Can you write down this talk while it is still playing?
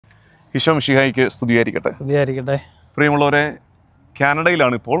ഈശോ മിശിഹായ്ക്ക് സ്തുതിയായിരിക്കട്ടെ. പ്രിയമുള്ളവരെ,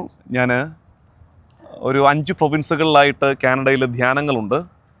 കാനഡയിലാണ് ഇപ്പോൾ. ഞാൻ ഒരു 5 പ്രൊവിൻസുകളിലായിട്ട് കാനഡയിൽ ധ്യാനങ്ങളുണ്ട്.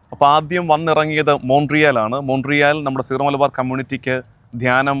 അപ്പോൾ ആദ്യം വന്നിറങ്ങിയത് മോൺട്രിയാലാണ്. മോൺട്രിയാൽ നമ്മുടെ സീറോ മലബാർ കമ്മ്യൂണിറ്റിക്ക്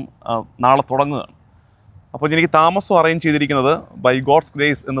ധ്യാനം നാളെ തുടങ്ങുകയാണ്. അപ്പോൾ എനിക്ക് താമസം അറേഞ്ച് ചെയ്തിരിക്കുന്നത് ബൈ ഗോഡ്സ്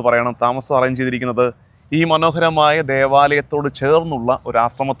ഗ്രേസ് എന്ന് പറയണം. താമസം അറേഞ്ച് ചെയ്തിരിക്കുന്നത് ഈ മനോഹരമായ ദേവാലയത്തോട് ചേർന്നുള്ള ഒരു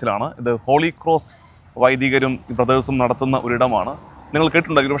ആശ്രമത്തിലാണ്. ഇത് ഹോളി ക്രോസ് വൈദികരും ബ്രദേഴ്സും നടത്തുന്ന ഒരിടമാണ്. നിങ്ങൾ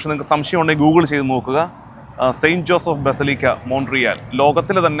കേട്ടിട്ടുണ്ടെങ്കിൽ, പക്ഷേ നിങ്ങൾക്ക് സംശയം ഉണ്ടെങ്കിൽ ഗൂഗിൾ ചെയ്ത് നോക്കുക. സെയിൻറ്റ് ജോസഫ് ബസലിക്ക മോൺട്രിയാൽ,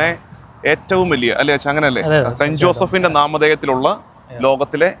 ലോകത്തിലെ തന്നെ ഏറ്റവും വലിയ, അല്ലേ അച്ഛൻ അങ്ങനെയല്ലേ, സെൻറ്റ് ജോസഫിൻ്റെ നാമധേയത്തിലുള്ള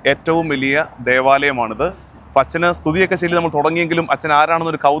ലോകത്തിലെ ഏറ്റവും വലിയ ദേവാലയമാണിത്. അപ്പം അച്ഛന് സ്തുതിയൊക്കെ ചെയ്ത് നമ്മൾ തുടങ്ങിയെങ്കിലും അച്ഛൻ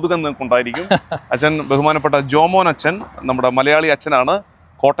ആരാണെന്നൊരു കൗതുകം നിങ്ങൾക്കുണ്ടായിരിക്കും. അച്ഛൻ ബഹുമാനപ്പെട്ട ജോമോൻ അച്ഛൻ, നമ്മുടെ മലയാളി അച്ഛനാണ്,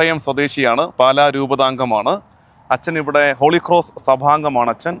 കോട്ടയം സ്വദേശിയാണ്, പാലാ രൂപതാംഗമാണ്. അച്ഛൻ ഇവിടെ ഹോളി ക്രോസ്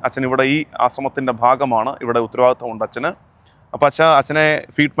സഭാംഗമാണ്. അച്ഛൻ ഇവിടെ ഈ ആശ്രമത്തിൻ്റെ ഭാഗമാണ്. ഇവിടെ ഉത്തരവാദിത്തമുണ്ട് അച്ഛന്. അപ്പോൾ അച്ഛനെ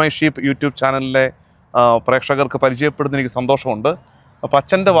ഫീഡ് മൈ ഷീപ്പ് യൂട്യൂബ് ചാനലിലെ പ്രേക്ഷകർക്ക് പരിചയപ്പെടുന്ന എനിക്ക് സന്തോഷമുണ്ട്. അപ്പോൾ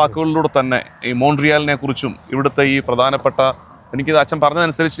അച്ഛൻ്റെ വാക്കുകളിലൂടെ തന്നെ ഈ മോൺട്രിയാലിനെ കുറിച്ചും ഇവിടുത്തെ ഈ പ്രധാനപ്പെട്ട, എനിക്കിത് അച്ഛൻ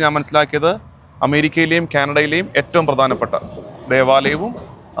പറഞ്ഞതനുസരിച്ച് ഞാൻ മനസ്സിലാക്കിയത് അമേരിക്കയിലെയും കാനഡയിലെയും ഏറ്റവും പ്രധാനപ്പെട്ട ദേവാലയവും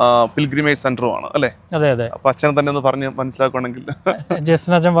പിൽഗ്രിമേജ് സെൻ്ററുമാണ്, അല്ലേ? അതെ അതെ. അപ്പോൾ അച്ഛനെ തന്നെ ഒന്ന് പറഞ്ഞ് മനസ്സിലാക്കുകയാണെങ്കിൽ.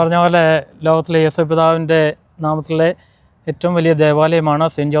 ജസ്റ്റിൻ അച്ഛൻ പറഞ്ഞ പോലെ ലോകത്തിലെ യേശുപിതാവിൻ്റെ നാമത്തിലെ ഏറ്റവും വലിയ ദേവാലയമാണ്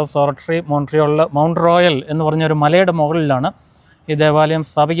cent Joseph oratory. മോൺട്രിയോളിൽ mount royal എന്ന് പറഞ്ഞൊരു മലയുടെ മുകളിലാണ് ഈ ദേവാലയം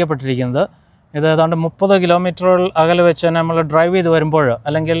സ്ഥാപിക്കപ്പെട്ടിരിക്കുന്നത്. ഇത് ഏതാണ്ട് 30 കിലോമീറ്ററുകൾ അകലെ വെച്ച് തന്നെ നമ്മൾ ഡ്രൈവ് ചെയ്ത് വരുമ്പോൾ,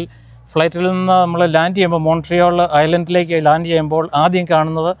 അല്ലെങ്കിൽ ഫ്ലൈറ്റിൽ നിന്ന് നമ്മൾ ലാൻഡ് ചെയ്യുമ്പോൾ, മോൺട്രിയോൾ ഐലൻഡിലേക്ക് ലാൻഡ് ചെയ്യുമ്പോൾ ആദ്യം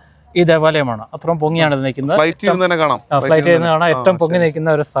കാണുന്നത് ഈ ദേവാലയമാണ്. അത്രയും പൊങ്ങിയാണ് ഇത് നിൽക്കുന്നത്. ഫ്ലൈറ്റിൽ നിന്ന് കാണാം. ഏറ്റവും പൊങ്ങി നിൽക്കുന്ന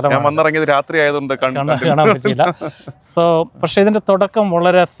ഒരു സ്ഥലമാണ്. രാത്രി ആയതുകൊണ്ട് കാണാൻ പറ്റിയില്ല. സോ പക്ഷേ ഇതിൻ്റെ തുടക്കം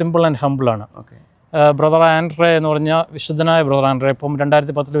വളരെ സിമ്പിൾ ആൻഡ് ഹംബിളാണ്. ബ്രദർ ആൻഡ്രേ എന്ന് പറഞ്ഞ വിശുദ്ധനായ ബ്രദർ ആൻഡ്രേ, ഇപ്പം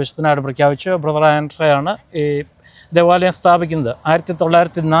 2010 വിശുദ്ധനായിട്ട് പ്രഖ്യാപിച്ചു. ബ്രദർ ആൻഡ്രേ ആണ് ഈ ദേവാലയം സ്ഥാപിക്കുന്നത്.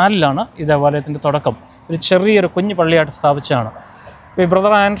 1904 ഈ ദേവാലയത്തിൻ്റെ തുടക്കം. ഒരു ചെറിയൊരു കുഞ്ഞു പള്ളിയായിട്ട് സ്ഥാപിച്ചതാണ്. ഈ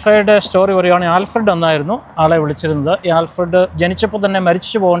ബ്രദർ ആൻഡ്രയുടെ സ്റ്റോറി പറയുകയാണെങ്കിൽ, ആൽഫ്രഡ് എന്നായിരുന്നു ആളെ വിളിച്ചിരുന്നത്. ഈ ആൽഫ്രഡ് ജനിച്ചപ്പോൾ തന്നെ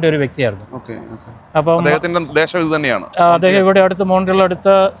മരിച്ചു പോകേണ്ട ഒരു വ്യക്തിയായിരുന്നു. അപ്പം അദ്ദേഹം ഇവിടെ അടുത്ത് മോൺട്രിയൽ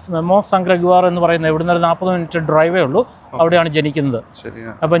അടുത്ത് മോസ് സംഗ്രഗ്വാർ എന്ന് പറയുന്നത്, ഇവിടുന്ന് ഒരു 40 മിനിറ്റ് ഡ്രൈവേ ഉള്ളൂ, അവിടെയാണ് ജനിക്കുന്നത്.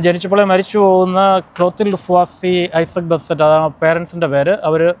 അപ്പം ജനിച്ചപ്പോഴേ മരിച്ചു പോകുന്ന ക്ലോത്തിൽ ഫുവാസി ഐസക് ബസറ്റ്, അതാണ് പേരൻസിൻ്റെ പേര്.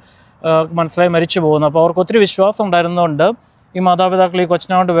 അവർ മനസ്സിലായി മരിച്ചു പോകുന്നു. അപ്പോൾ അവർക്ക് ഒത്തിരി വിശ്വാസം ഉണ്ടായിരുന്നതുകൊണ്ട് ഈ മാതാപിതാക്കൾ ഈ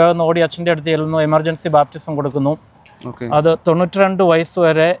കൊച്ചിനെ കൊണ്ട് വേഗം ഓടി അച്ഛൻ്റെ അടുത്ത് ചെല്ലുന്നു, എമർജൻസി ബാപ്റ്റിസം കൊടുക്കുന്നു. അത് 92 വയസ്സ്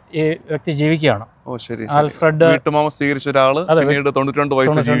വരെ ഈ വ്യക്തി ജീവിക്കുകയാണ്. ആൽഫ്രഡ്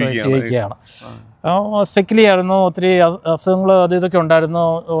ജീവിക്കുകയാണ്. സിക്ലി ആയിരുന്നു, ഒത്തിരി അസുഖങ്ങൾ അത് ഇതൊക്കെ ഉണ്ടായിരുന്നു.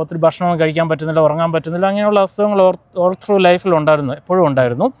 ഒത്തിരി ഭക്ഷണം കഴിക്കാൻ പറ്റുന്നില്ല, ഉറങ്ങാൻ പറ്റുന്നില്ല, അങ്ങനെയുള്ള അസുഖങ്ങൾ ഓൾ ത്രൂ ലൈഫിൽ ഉണ്ടായിരുന്നു, എപ്പോഴും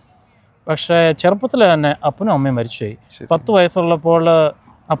ഉണ്ടായിരുന്നു. പക്ഷേ ചെറുപ്പത്തിൽ തന്നെ അപ്പനും അമ്മയും മരിച്ചുപോയി. 10 വയസ്സുള്ളപ്പോൾ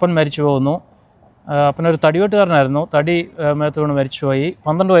അപ്പൻ മരിച്ചു പോകുന്നു. അപ്പനൊരു തടിവെട്ടുകാരനായിരുന്നു, തടി മേത്ത് വീണ് മരിച്ചുപോയി.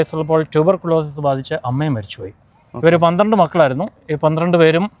 12 വയസ്സുള്ളപ്പോൾ ട്യൂബർകുലോസിസ് ബാധിച്ച് അമ്മയും മരിച്ചുപോയി. ഇവർ 12 മക്കളായിരുന്നു. ഈ 12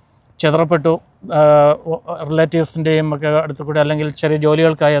 പേരും ചെതറപ്പെട്ടു. റിലേറ്റീവ്സിൻ്റെയും ഒക്കെ അടുത്ത് കൂടി, അല്ലെങ്കിൽ ചെറിയ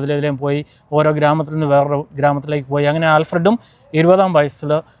ജോലികൾക്കായി അതിലെതിരെയും പോയി, ഓരോ ഗ്രാമത്തിൽ നിന്ന് വേറൊരു ഗ്രാമത്തിലേക്ക് പോയി. അങ്ങനെ ആൽഫ്രഡും 20-ാം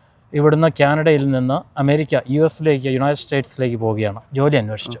വയസ്സിൽ ഇവിടുന്ന് കാനഡയിൽ നിന്ന് അമേരിക്ക, യുണൈറ്റഡ് സ്റ്റേറ്റ്സിലേക്ക് പോവുകയാണ് ജോലി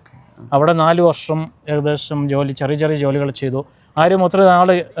അന്വേഷിച്ചു. അവിടെ 4 വർഷം ഏകദേശം ചെറിയ ചെറിയ ജോലികൾ ചെയ്തു. ആരും ഒത്തിരി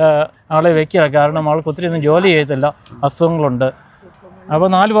ആളെ വെക്കുക, കാരണം ആൾക്ക് ഒത്തിരി ഒന്നും ജോലി ചെയ്തില്ല, അസുഖങ്ങളുണ്ട്. അപ്പോൾ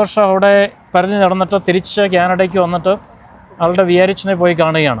 4 വർഷം അവിടെ പരതി നടന്നിട്ട് തിരിച്ച് കാനഡയ്ക്ക് വന്നിട്ട് ആളുടെ വിയാരിച്ചനെ പോയി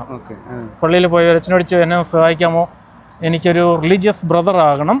കാണുകയാണ്. പള്ളിയിൽ പോയി വിയാരിച്ചനോട് ചോദിച്ചു, എന്നെ സഹായിക്കാമോ, എനിക്കൊരു റിലീജിയസ് ബ്രദർ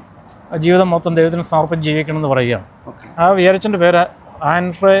ആകണം, ജീവിതം മൊത്തം ദൈവത്തിന് സമർപ്പിച്ച് ജീവിക്കണം എന്ന് പറയുകയാണ്. ആ വിയാരിച്ചൻ്റെ പേര്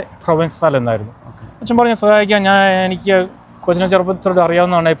ആൻഡ്രേ പ്രൊവൻസാൽ എന്നായിരുന്നു. അച്ഛൻ പറഞ്ഞ് സഹായിക്കാം, എനിക്ക് കൊച്ചിനെ ചെറുപ്പത്തിലോട്ട്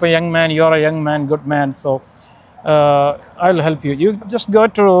അറിയാവുന്നതാണ്. ഇപ്പോൾ young man, you are A young man, good man, so I will help you. You just go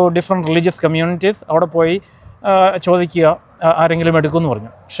to different religious communities, അവിടെ പോയി ചോദിക്കുക, ആരെങ്കിലും എടുക്കുമെന്ന്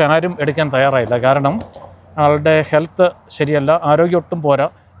പറഞ്ഞു. പക്ഷെ ആരും എടുക്കാൻ തയ്യാറായില്ല. കാരണം ആളുടെ ഹെൽത്ത് ശരിയല്ല, ആരോഗ്യം ഒട്ടും പോരാ,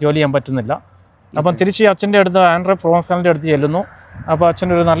 ജോലി ചെയ്യാൻ പറ്റുന്നില്ല. അപ്പം തിരിച്ച് അച്ഛൻ്റെ അടുത്ത്, ആൻഡ്രേ പ്രൊവൻസാലിൻ്റെ അടുത്ത് ചെല്ലുന്നു. അപ്പോൾ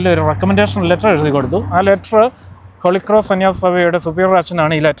അച്ഛനൊരു നല്ലൊരു റെക്കമെൻഡേഷൻ ലെറ്റർ എഴുതി കൊടുത്തു. ആ ലെറ്റർ ഹോളി ക്രോസ് സന്യാസ സഭയുടെ സുപ്പീരിയർ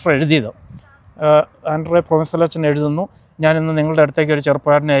അച്ഛനാണ് ഈ ലെറ്റർ എഴുതിയത്. ആൻഡ്രേ പ്രൊവൻസാൽ അച്ഛൻ എഴുതുന്നു, ഞാനിന്ന് നിങ്ങളുടെ അടുത്തേക്ക് ഒരു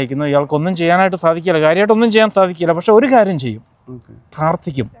ചെറുപ്പക്കാരനെ അയക്കുന്നു. ഇയാൾക്കൊന്നും ചെയ്യാനായിട്ട് സാധിക്കില്ല, കാര്യമായിട്ടൊന്നും ചെയ്യാൻ സാധിക്കില്ല, പക്ഷെ ഒരു കാര്യം ചെയ്യും,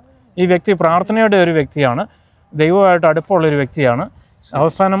 പ്രാർത്ഥിക്കും. ഈ വ്യക്തി പ്രാർത്ഥനയുടെ ഒരു വ്യക്തിയാണ്, ദൈവമായിട്ട് അടുപ്പമുള്ളൊരു വ്യക്തിയാണ്.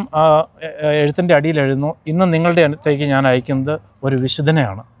 അവസാനം എഴുത്തിൻ്റെ അടിയിൽ എഴുതുന്നു, ഇന്ന് നിങ്ങളുടെ അടുത്തേക്ക് ഞാൻ അയക്കുന്നത് ഒരു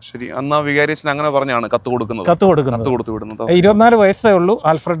വിശുദ്ധനെയാണ്. ശരി, അന്ന് ആ വികാരിയച്ഛൻ അങ്ങനെ പറഞ്ഞാണ് കത്ത് കൊടുക്കുന്നത്. 24 വയസ്സേ ഉള്ളൂ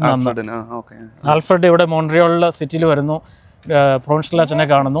ആൽഫ്രഡിന്. ആൽഫ്രഡ് ഇവിടെ മോൺട്രിയോളിൽ സിറ്റിയിൽ വരുന്നു, പ്രൊവിൻഷ്യൽ അച്ഛനെ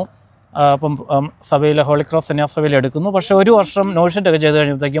കാണുന്നു. അപ്പം സഭയിലെ ഹോളി ക്രോസ് സന്യാസ സഭയിൽ എടുക്കുന്നു. പക്ഷേ 1 വർഷം നോഷറ്റൊക്കെ ചെയ്ത്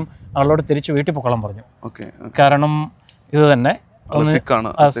കഴിയുമ്പോഴത്തേക്കും ആളോട് തിരിച്ച് വീട്ടിൽ പൊക്കോളം പറഞ്ഞു. കാരണം ഇത് തന്നെ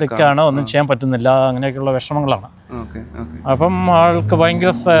സിക്കാണ്, ഒന്നും ചെയ്യാൻ പറ്റുന്നില്ല, അങ്ങനെയൊക്കെയുള്ള വിഷമങ്ങളാണ്. അപ്പം ആൾക്ക്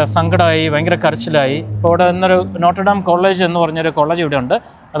ഭയങ്കര സങ്കടമായി, ഭയങ്കര കരച്ചിലായി. ഇപ്പോൾ ഇവിടെ ഇന്നൊരു നോട്ടർഡാം കോളേജ് എന്ന് പറഞ്ഞൊരു കോളേജ് ഇവിടെ ഉണ്ട്.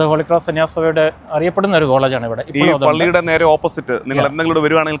 അത് ഹോളി ക്രോസ് സന്യാസഭയുടെ അറിയപ്പെടുന്ന ഒരു കോളേജാണ് ഇവിടെ. ഈ പള്ളിയുടെ നേരെ ഓപ്പോസിറ്റ് നിങ്ങൾ എന്തെങ്കിലും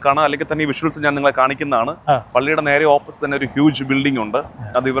വരുവാണെങ്കിൽ കാണാം, അല്ലെങ്കിൽ തന്നെ ഈ വിഷ്വൽസ് ഞാൻ നിങ്ങളെ കാണിക്കുന്നതാണ്. പള്ളിയുടെ നേരെ ഓപ്പോസിറ്റ് തന്നെ ഒരു ഹ്യൂജ് ബിൽഡിംഗ് ഉണ്ട്.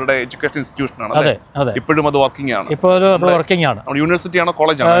 അത് ഇവരുടെ എഡ്യൂക്കേഷൻ ഇൻസ്റ്റിറ്റ്യൂഷൻ ആണ്. ഇപ്പോഴും അത് വർക്കിംഗ് ആണ്. ഇപ്പോൾ അത് വർക്കിംഗ് ആണ്. യൂണിവേഴ്സിറ്റി ആണോ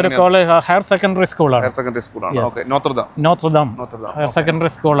കോളേജാണോ? ഹയർ സെക്കൻഡറി സ്കൂളാണ്. നോത്രദാം ഹയർ സെക്കൻഡറി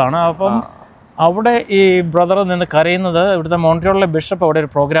സ്കൂളാണ്. അപ്പം അവിടെ ഈ ബ്രദർ നിന്ന് കരയുന്നത് ഇവിടുത്തെ മോൺട്രിയോളിലെ ബിഷപ്പ് അവിടെ ഒരു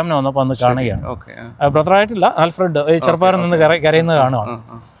പ്രോഗ്രാമിന് വന്നപ്പോൾ അന്ന് കാണുകയാണ്. ബ്രദറായിട്ടില്ല, ആൽഫ്രഡ് ഈ ചെറുപ്പാരൻ നിന്ന് കരയുന്നത് കാണുകയാണ്.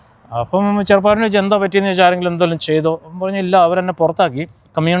 അപ്പം ചെറുപ്പാരന് വെച്ച് എന്താ പറ്റിയെന്ന് വെച്ചാൽ ആരെങ്കിലും എന്തെങ്കിലും ചെയ്തോ? പറഞ്ഞില്ല, അവരെന്നെ പുറത്താക്കി,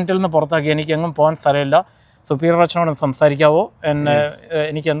 കമ്മ്യൂണിറ്റിയിൽ നിന്ന് പുറത്താക്കി, എനിക്ക് എങ്ങും പോകാൻ സ്ഥലമില്ല, സുപ്പീരിയർ അച്ഛനോട് സംസാരിക്കാവോ,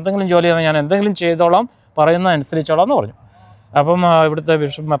 എനിക്ക് എന്തെങ്കിലും ജോലി ചെയ്താൽ ഞാൻ എന്തെങ്കിലും ചെയ്തോളാം, പറയുന്ന അനുസരിച്ചോളാം എന്ന് പറഞ്ഞു. അപ്പം ഇവിടുത്തെ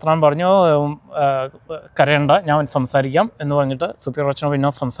ബിഷപ്പ് മെത്രാൻ പറഞ്ഞു, കരയണ്ട, ഞാൻ സംസാരിക്കാം എന്ന് പറഞ്ഞിട്ട് സുപ്പീരിയർ അച്ഛനോട് പിന്നെ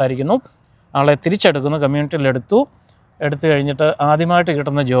സംസാരിക്കുന്നു. ആളെ തിരിച്ചെടുക്കുന്നു, കമ്മ്യൂണിറ്റിയിൽ എടുത്തു കഴിഞ്ഞിട്ട് ആദ്യമായിട്ട്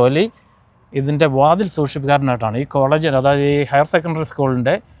കിട്ടുന്ന ജോലി ഇതിൻ്റെ വാതിൽ സൂക്ഷിപ്പുകാരനായിട്ടാണ്. ഈ കോളേജിൽ, അതായത് ഈ ഹയർ സെക്കൻഡറി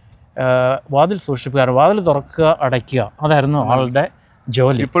സ്കൂളിൻ്റെ വാതിൽ സൂക്ഷിപ്പുകാരൻ, വാതിൽ തുറക്കുക അടയ്ക്കുക, അതായിരുന്നു ആളുടെ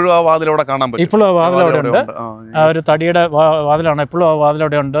ജോലി. ഇപ്പോഴും ആ വാതിലവിടെ കാണാൻ പറ്റും. ഇപ്പോഴും ആ വാതിലവിടെ ഉണ്ട്. ഒരു തടിയുടെ വാതിലാണ്, എപ്പോഴും ആ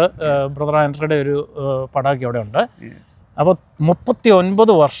വാതിലവിടെ ഉണ്ട്. ബ്രദർ ആൻഡ്രയുടെ ഒരു പടാക്കി അവിടെ ഉണ്ട്. അപ്പോൾ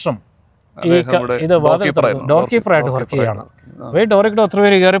 39 വർഷം ഇത് ഡോർ കീപ്പറായിട്ട് വർക്ക് ചെയ്യുകയാണ്. ഈ ഡോറിക്കൂടെ ഒത്തിരി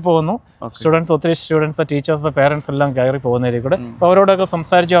പേര് കയറി പോകുന്നു, ഒത്തിരി സ്റ്റുഡൻസ്, ടീച്ചേഴ്സ്, പേരൻസ് എല്ലാം കയറി പോകുന്ന ഇതിൽ കൂടെ. അപ്പോൾ അവരോടൊക്കെ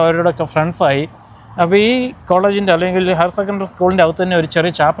സംസാരിച്ചു, അവരോടൊക്കെ ഫ്രണ്ട്സായി. അപ്പോൾ ഈ കോളേജിൻ്റെ അല്ലെങ്കിൽ ഹയർ സെക്കൻഡറി സ്കൂളിൻ്റെ അകത്ത് തന്നെ ഒരു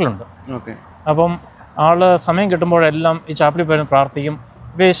ചെറിയ ചാപ്പലുണ്ട്. അപ്പം ആള് സമയം കിട്ടുമ്പോഴെല്ലാം ഈ ചാപ്പലിൽ പോയി പ്രാർത്ഥിക്കും.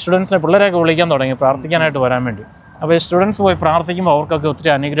 ഇപ്പോൾ ഈ സ്റ്റുഡൻസിനെ, പിള്ളേരെയൊക്കെ വിളിക്കാൻ തുടങ്ങി പ്രാർത്ഥിക്കാനായിട്ട് വരാൻ വേണ്ടി. അപ്പോൾ ഈ സ്റ്റുഡൻസ് പോയി പ്രാർത്ഥിക്കുമ്പോൾ അവർക്കൊക്കെ ഒത്തിരി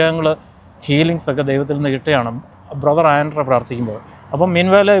അനുഗ്രഹങ്ങൾ, ഹീലിങ്സ് ഒക്കെ ദൈവത്തിൽ നിന്ന് കിട്ടുകയാണ് ബ്രദർ ആൻഡ്ര പ്രാർത്ഥിക്കുമ്പോൾ. അപ്പം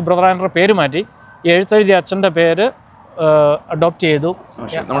മീൻവേല് ബ്രദർ ആൻഡ്ര പേര് മാറ്റി, എഴുത്തെഴുതിയ അച്ഛൻ്റെ പേര് അഡോപ്റ്റ് ചെയ്തു.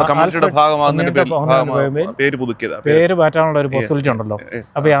 പേര് മാറ്റാനുള്ള ഒരു പോസിബിലിറ്റി ഉണ്ടല്ലോ.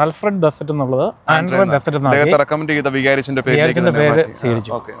 അപ്പോൾ ഈ ആൽഫ്രഡ് ബെസറ്റ് എന്നുള്ളത് ആൻഡ്ര ബെസറ്റ് എന്നാണ് പേര്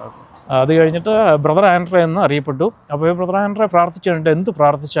സ്വീകരിച്ചു. അത് കഴിഞ്ഞിട്ട് ബ്രദർ ആൻഡ്ര എന്ന് അറിയപ്പെട്ടു. അപ്പോൾ ഈ ബ്രദർ ആൻഡ്ര പ്രാർത്ഥിച്ചു കഴിഞ്ഞിട്ട് എന്ത്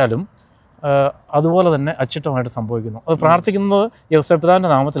പ്രാർത്ഥിച്ചാലും അതുപോലെ തന്നെ അച്ചിട്ടമായിട്ട് സംഭവിക്കുന്നു. അത് പ്രാർത്ഥിക്കുന്നത് യൗസപിതാവിന്റെ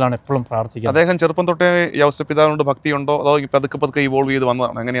നാമത്തിലാണ് എപ്പോഴും പ്രാർത്ഥിക്കുന്നത്. അദ്ദേഹം ചെറുപ്പം തൊട്ടേ യൗസപിതാവിനോട് ഭക്തിയുണ്ടോ അതോ പതുക്കെ ഇവോൾവ് ചെയ്ത്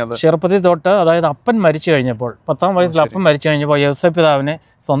വന്നതാണ്? എങ്ങനെയാണ്? ചെറുപ്പത്തിൽ തൊട്ട്, അതായത് അപ്പൻ മരിച്ചു കഴിഞ്ഞപ്പോൾ, 10-ാം വയസ്സിൽ അപ്പൻ മരിച്ചു കഴിഞ്ഞപ്പോൾ യൗസപിതാവിനെ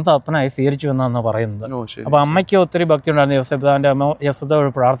സ്വന്തം അപ്പനായി സ്വീകരിച്ചു എന്നാണ് പറയുന്നത്. അപ്പോൾ അമ്മയ്ക്ക് ഒത്തിരി ഭക്തി ഉണ്ടായിരുന്നു. യൗസപിതാവിന്റെ അമ്മ യൗസപിതാവ്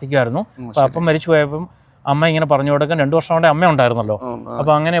പ്രാർത്ഥിക്കുമായിരുന്നു. അപ്പോൾ അപ്പം മരിച്ചു പോയപ്പം അമ്മ ഇങ്ങനെ പറഞ്ഞു കൊടുക്കാൻ 2 വർഷം കൊണ്ട് അമ്മ ഉണ്ടായിരുന്നല്ലോ.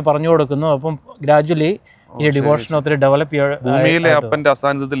 അപ്പോൾ അങ്ങനെ പറഞ്ഞു കൊടുക്കുന്നു. അപ്പം ഗ്രാജുവലി ഈ ഡിവോഷൻ ഒത്തിരി ഡെവലപ്പ്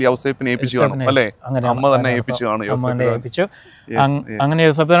ഏൽപ്പിച്ചു. അങ്ങനെ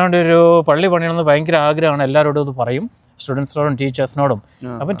യൗസപിതാവിനോട് ഒരു പള്ളി പണിയണമെന്ന് ഭയങ്കര ആഗ്രഹമാണ്. എല്ലാവരോടും ഇത് പറയും, സ്റ്റുഡൻസിനോടും ടീച്ചേഴ്സിനോടും.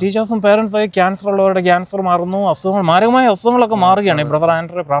 അപ്പം ടീച്ചേഴ്സും പേരൻസൊക്കെ ക്യാൻസർ ഉള്ളവരുടെ ക്യാൻസർ മാറുന്നു, അസുഖങ്ങൾ, മാരകമായ അസുഖങ്ങളൊക്കെ മാറുകയാണ് ഈ ബ്രദർ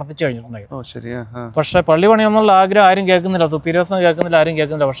ആൻഡ്രെ പ്രാർത്ഥിച്ചു കഴിഞ്ഞിട്ടുണ്ടെങ്കിൽ. പക്ഷേ പള്ളി പണിയെന്നുള്ള ആഗ്രഹം ആരും കേൾക്കുന്നില്ല, സുപ്പീരിയേഴ്സും കേൾക്കുന്നില്ല, ആരും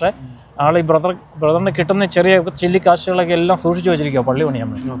കേൾക്കുന്നില്ല. പക്ഷേ ആൾ ഈ ബ്രദറിന് കിട്ടുന്ന ചെറിയ ചില്ലിക്കാശുകളൊക്കെ എല്ലാം സൂക്ഷിച്ചു വെച്ചിരിക്കുക പള്ളി പണിയാൻ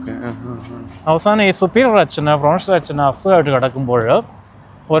വേണ്ടി. അവസാനം ഈ സുപ്പീരിയർ അച്ഛന്, പ്രൊഫഷണൽ അച്ഛന് അസുഖമായിട്ട് കിടക്കുമ്പോൾ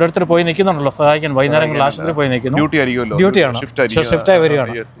ഓരോരുത്തർ പോയി നിൽക്കുന്നുണ്ടല്ലോ സഹായിക്കാൻ. വൈകുന്നേരങ്ങളിൽ ആശുപത്രി പോയി നിൽക്കുന്നു, ഡ്യൂട്ടിയാണ്, ഷിഫ്റ്റായി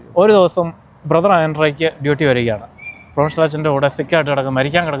വരികയാണ്. ഒരു ദിവസം ബ്രദർ ആൻഡ്രയ്ക്ക് ഡ്യൂട്ടി വരികയാണ്. പ്രൊഫഷണൽ അച്ഛൻ്റെ കൂടെ സിക്കായിട്ട് കിടക്കുന്ന,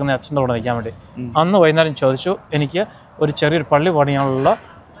 മരിക്കാൻ കിടക്കുന്ന അച്ഛൻ്റെ കൂടെ നിൽക്കാൻ വേണ്ടി. അന്ന് വൈകുന്നേരം ചോദിച്ചു, എനിക്ക് ഒരു ചെറിയൊരു പള്ളി പണിയാനുള്ള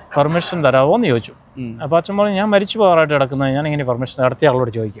പെർമിഷൻ തരാമോ എന്ന് ചോദിച്ചു. അപ്പോൾ അച്ഛൻ പറഞ്ഞു, ഞാൻ മരിച്ചു പോകാറായിട്ട് കിടക്കുന്നത്, ഞാൻ ഇങ്ങനെ പെർമിഷൻ അടുത്ത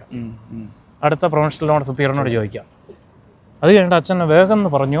ആളോട് ചോദിക്കാം, അടുത്ത പ്രൊഫഷണലിനോട് സുപ്പീരിയറിനോട് ചോദിക്കാം. അത് കഴിഞ്ഞിട്ട് അച്ഛൻ വേഗം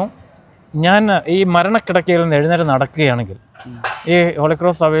എന്ന് പറഞ്ഞു, ഞാൻ ഈ മരണക്കിടക്കയിൽ നിന്ന് എഴുന്നേറ്റ് നടക്കുകയാണെങ്കിൽ ഈ ഹോളി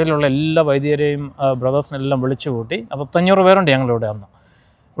ക്രോസ് സഭയിലുള്ള എല്ലാ വൈദ്യരെയും ബ്രദേഴ്സിനെല്ലാം വിളിച്ചു കൂട്ടി, 500 പേരുണ്ട് ഞങ്ങളിവിടെ അന്ന്,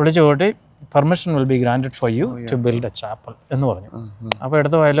 വിളിച്ചു കൂട്ടി, permission will be granted for you to build A chapel എന്ന് പറഞ്ഞു. അപ്പോൾ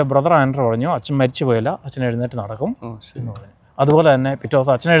എടുത്ത പോയാലും ബ്രദർ ആൻഡ്ര പറഞ്ഞു, അച്ഛൻ മരിച്ചു പോയില്ല, അച്ഛൻ എഴുന്നേറ്റ് നടക്കും എന്ന് പറഞ്ഞു. അതുപോലെ തന്നെ പിറ്റേ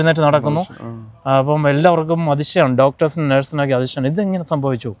ദിവസം അച്ഛൻ എഴുന്നേറ്റ് നടക്കുന്നു. അപ്പം എല്ലാവർക്കും അതിശയമാണ്, ഡോക്ടേഴ്സിനും നഴ്സിനൊക്കെ അതിശയമാണ്, ഇതെങ്ങനെ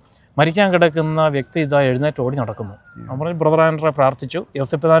സംഭവിച്ചു? മരിക്കാൻ കിടക്കുന്ന വ്യക്തി ഇതാ എഴുന്നേറ്റ് ഓടി നടക്കുന്നു. നമ്മൾ ബ്രദർ ആൻഡ്രെ പ്രാർത്ഥിച്ചു,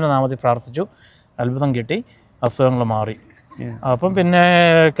 യൗസപിതാവിന്റെ നാമത്തിൽ പ്രാർത്ഥിച്ചു, അത്ഭുതം കിട്ടി, അസുഖങ്ങൾ മാറി. അപ്പം പിന്നെ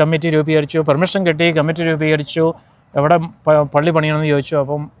കമ്മിറ്റി രൂപീകരിച്ചു, പെർമിഷൻ കിട്ടി, കമ്മിറ്റി രൂപീകരിച്ചു. എവിടെ പള്ളി പണിയണമെന്ന് ചോദിച്ചു.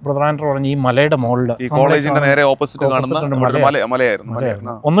 അപ്പം ബ്രദർ ആൻഡ്രെ പറഞ്ഞു, ഈ മലയുടെ മുകളിൽ,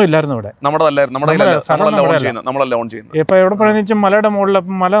 ഒന്നും ഇല്ലായിരുന്നു ഇവിടെ, ഇപ്പൊ എവിടെ പറയുന്ന മലയുടെ മുകളിൽ.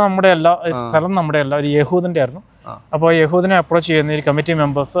 അപ്പം മല നമ്മുടെ അല്ല, സ്ഥലം നമ്മുടെ അല്ല, ഒരു യഹൂദിന്റെ ആയിരുന്നു. അപ്പോൾ യഹൂദിനെ അപ്രോച്ച് ചെയ്യുന്ന ഈ കമ്മിറ്റി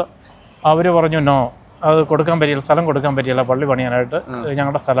മെമ്പേഴ്സ് അവർ പറഞ്ഞു, നോ, അത് കൊടുക്കാൻ പറ്റില്ല, സ്ഥലം കൊടുക്കാൻ പറ്റില്ല പള്ളി പണിയാനായിട്ട്,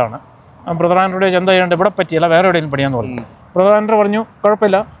 ഞങ്ങളുടെ സ്ഥലമാണ്. ബ്രദർ ആൻഡ്രയുടെ എന്താ ചെയ്യേണ്ടത്, ഇവിടെ പറ്റിയില്ല, വേറെ എവിടെയെങ്കിലും പണിയാന്ന് പറഞ്ഞു. ബ്രദർ ആൻഡ്ര പറഞ്ഞു,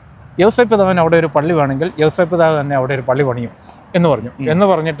 കുഴപ്പമില്ല, യൗസപിതാവിന് അവിടെ ഒരു പള്ളി വേണമെങ്കിൽ യൗസപിതാവ് തന്നെ അവിടെ ഒരു പള്ളി പണിയും എന്ന് പറഞ്ഞു. എന്ന്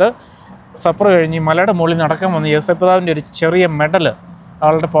പറഞ്ഞിട്ട് സപ്പർ കഴിഞ്ഞ് മലയുടെ മുകളിൽ നടക്കാൻ വന്ന് യൗസപിതാവിൻ്റെ ഒരു ചെറിയ മെഡൽ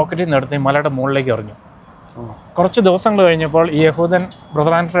ആളുടെ പോക്കറ്റിൽ നിന്ന് എടുത്ത് മലയുടെ മുകളിലേക്ക് എറിഞ്ഞു. കുറച്ച് ദിവസങ്ങൾ കഴിഞ്ഞപ്പോൾ ഈ യഹൂദൻ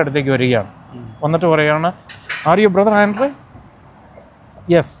ബ്രദർ ആൻഡ്രെ അടുത്തേക്ക് വരികയാണ്. വന്നിട്ട് പറയുകയാണ്, are you brother Andre?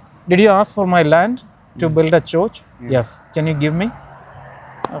 Yes. Did you ask for my land to build A church? Yes. Can you give me?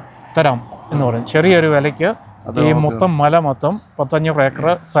 തരാം എന്ന് പറയും. ചെറിയൊരു വിലയ്ക്ക് ഈ മല മൊത്തം 500 ഏക്കർ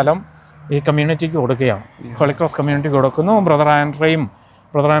സ്ഥലം ഈ കമ്മ്യൂണിറ്റിക്ക് കൊടുക്കുകയാണ്. ഹോളി ക്രോസ് കമ്മ്യൂണിറ്റിക്ക് കൊടുക്കുന്നു. ബ്രദർ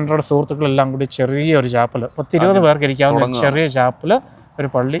ആൻഡ്രയുടെ സുഹൃത്തുക്കളെല്ലാം കൂടി ചെറിയൊരു ചാപ്പൽ, 10-20 പേർക്ക് ഇരിക്കാവുന്ന ചെറിയ ചാപ്പൽ, ഒരു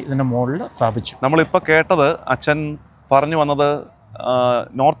പള്ളി ഇതിൻ്റെ മുകളിൽ സ്ഥാപിച്ചു. നമ്മളിപ്പോൾ കേട്ടത് അച്ഛൻ പറഞ്ഞു വന്നത്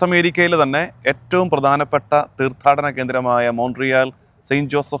നോർത്ത് അമേരിക്കയിൽ തന്നെ ഏറ്റവും പ്രധാനപ്പെട്ട തീർത്ഥാടന കേന്ദ്രമായ മോൺട്രിയാൽ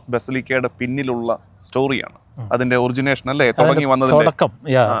സെയിൻറ്റ് ജോസഫ് ബസലിക്കയുടെ പിന്നിലുള്ള സ്റ്റോറിയാണ്, അതിന്റെ ഒറിജിനേഷൻ അല്ലേ, തുടങ്ങി വന്നതിന്റെ.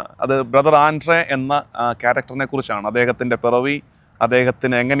 അത് ബ്രദർ ആൻഡ്രെ എന്ന ക്യാരക്ടറിനെ കുറിച്ചാണ്. അദ്ദേഹത്തിന്റെ പിറവി,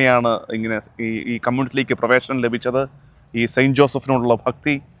 അദ്ദേഹത്തിന് എങ്ങനെയാണ് ഇങ്ങനെ ഈ കമ്മ്യൂണിറ്റിയിലേക്ക് പ്രവേശനം ലഭിച്ചത്, ഈ സെയിൻറ്റ് ജോസഫിനോടുള്ള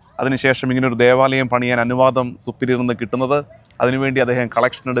ഭക്തി, അതിനുശേഷം ഇങ്ങനെ ഒരു ദേവാലയം പണിയാൻ അനുവാദം സുപ്പീരിയറിൽ നിന്ന് കിട്ടുന്നത്, അതിനുവേണ്ടി അദ്ദേഹം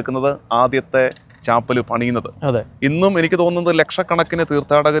കളക്ഷൻ എടുക്കുന്നത്, ആദ്യത്തെ ചാപ്പൽ പണിയുന്നത്. ഇന്നും എനിക്ക് തോന്നുന്നത് ലക്ഷക്കണക്കിന്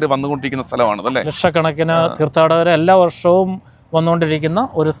തീർത്ഥാടകർ വന്നുകൊണ്ടിരിക്കുന്ന സ്ഥലമാണ് അല്ലേ? ലക്ഷക്കണക്കിന് തീർത്ഥാടകർ എല്ലാ വർഷവും വന്നുകൊണ്ടിരിക്കുന്ന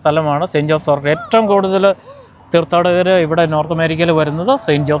ഒരു സ്ഥലമാണ് സെയിൻറ്റ് ജോസഫ് ഓറട്ടറി. ഏറ്റവും കൂടുതൽ തീർത്ഥാടകർ ഇവിടെ നോർത്ത് അമേരിക്കയിൽ വരുന്നത്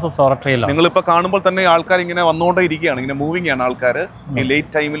സെയിൻറ്റ് ജോസഫ് ഓറട്ടറിയിലാണ്. നിങ്ങളിപ്പോൾ കാണുമ്പോൾ തന്നെ ആൾക്കാർ ഇങ്ങനെ വന്നുകൊണ്ടേ ഇരിക്കുകയാണ്, ഇങ്ങനെ മൂവിംഗ് ആണ് ആൾക്കാർ. ഈ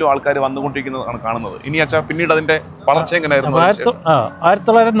ലേറ്റ് ടൈമിലും ആൾക്കാർ വന്നുകൊണ്ടിരിക്കുന്നതാണ് കാണുന്നത്. ഇനി അച്ഛാ പിന്നീട് അതിന്റെ വളർച്ച എങ്ങനെയായിരുന്നു?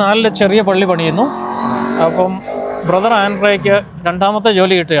 1904 ചെറിയ പള്ളി പണിയുന്നു. അപ്പം ബ്രദർ ആൻഡ്രയ്ക്ക് രണ്ടാമത്തെ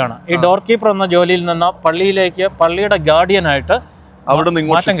ജോലി കിട്ടുകയാണ്. ഈ ഡോർ കീപ്പർ എന്ന ജോലിയിൽ നിന്ന് പള്ളിയുടെ ഗാർഡിയനായിട്ട്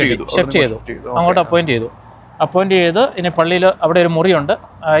മാറ്റം കിട്ടി, ഷിഫ്റ്റ് ചെയ്തു, അങ്ങോട്ട് അപ്പോയിന്റ് ചെയ്ത് ഇനി പള്ളിയിൽ അവിടെ ഒരു മുറിയുണ്ട്.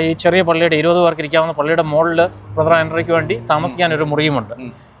 ഈ ചെറിയ പള്ളിയുടെ 20 പേർക്ക് ഇരിക്കാവുന്ന പള്ളിയുടെ മുകളിൽ ബ്രദർ ആൻഡ്രയ്ക്ക് വേണ്ടി താമസിക്കാൻ ഒരു മുറിയുമുണ്ട്.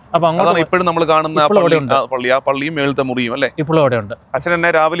 അപ്പൊ അങ്ങോട്ട് ഇപ്പോഴും നമ്മൾ കാണുന്ന പള്ളിയും മേളത്തെ മുറിയും അല്ലേ ഇപ്പോഴും അവിടെ ഉണ്ട്. അച്ഛൻ എന്നെ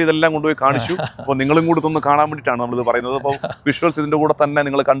രാവിലെ ഇതെല്ലാം കൊണ്ടുപോയി കാണിച്ചു. അപ്പോൾ നിങ്ങളും കൂടെ ഒന്ന് കാണാൻ വേണ്ടിയിട്ടാണ് നമ്മളിത് പറയുന്നത്. അപ്പോൾ വിഷ്വൽസ് ഇതിന്റെ കൂടെ തന്നെ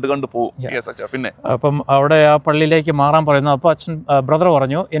നിങ്ങൾ കണ്ടു പോകും. പിന്നെ അപ്പം അവിടെ ആ പള്ളിയിലേക്ക് മാറാൻ പറയുന്നു. അപ്പോൾ ബ്രദർ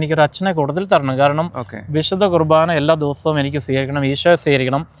പറഞ്ഞു, എനിക്കൊരു അച്ഛനെ കൂടുതൽ തരണം, കാരണം വിശുദ്ധ കുർബാന എല്ലാ ദിവസവും എനിക്ക് സ്വീകരിക്കണം, ഈശോയെ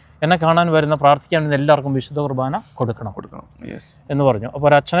സ്വീകരിക്കണം, എന്നെ കാണാൻ വരുന്ന പ്രാർത്ഥിക്കാൻ വരുന്ന എല്ലാവർക്കും വിശുദ്ധ കുർബാന കൊടുക്കണം എന്ന് പറഞ്ഞു. അപ്പോൾ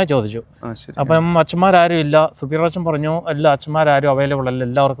ഒരു അച്ഛനെ ചോദിച്ചു. അപ്പം അച്ഛന്മാരും ഇല്ല. സുപ്പീരിയർ അച്ഛൻ പറഞ്ഞു, എല്ലാ അച്ഛന്മാരും അവൈലബിൾ അല്ല,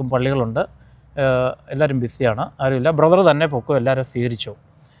 എല്ലാവർക്കും പള്ളികളുണ്ട്, എല്ലാവരും ബിസിയാണ്, ആരുമില്ല. ബ്രദർ തന്നെ പൊക്കോ, എല്ലാവരും സ്വീകരിച്ചു,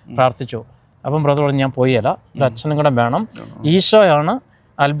 പ്രാർത്ഥിച്ചു. അപ്പം ബ്രദർ പറഞ്ഞു, ഞാൻ പോയല്ല, ഒരു അച്ഛനും കൂടെ വേണം, ഈശോയാണ്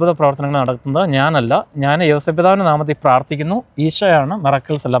അത്ഭുത പ്രവർത്തനങ്ങൾ നടത്തുന്നത്, ഞാനല്ല, ഞാൻ യോസേപ്പിതാവിന്റെ നാമത്തിൽ പ്രാർത്ഥിക്കുന്നു, ഈശോയാണ്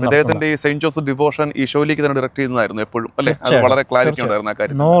മിറക്കിൾസ് എല്ലാം. അദ്ദേഹത്തിന്റെ ഈ സെയിന്റ് ജോസഫ് ഡിവോഷൻ ഈശോയിലേക്ക് തന്നെ ഡയറക്റ്റ് ചെയ്യുന്നതായിരുന്നു എപ്പോഴും അല്ലേ? വളരെ ക്ലാരിറ്റി ഉണ്ടായിരുന്നു ആ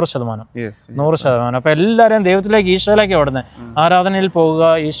കാര്യം. 100%. അപ്പൊ എല്ലാവരും ദൈവത്തിലേക്ക്, ഈശോയിലേക്ക് ഓടുന്നത്. ആരാധനയിൽ പോവുക,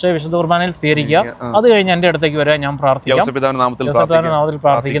 ഈശോയെ വിശുദ്ധ കുർബാനയിൽ സ്വീകരിക്കുക, അത് കഴിഞ്ഞ് എന്റെ അടുത്തേക്ക് വരിക, ഞാൻ പ്രാർത്ഥിക്കാം, യോസേപ്പിതാവിന്റെ നാമത്തിൽ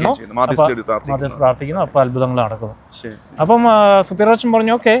പ്രാർത്ഥിക്കുന്നു, അപ്പൊ അത്ഭുതങ്ങൾ നടക്കുന്നു. അപ്പം സുപ്പീരിയർ അച്ഛൻ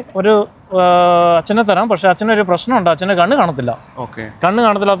പറഞ്ഞു, ഓക്കെ, ഒരു അച്ഛനെ തരാം, പക്ഷെ അച്ഛനൊരു പ്രശ്നമുണ്ട്, അച്ഛന് കണ്ണ് കാണത്തില്ല. കണ്ണ്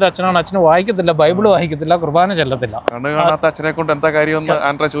കാണത്തില്ലാത്ത അച്ഛനാണ്, അച്ഛന് വായിക്കത്തില്ല, ബൈബിള് വായിക്കത്തില്ല, കുർബാന ചെല്ലത്തില്ല.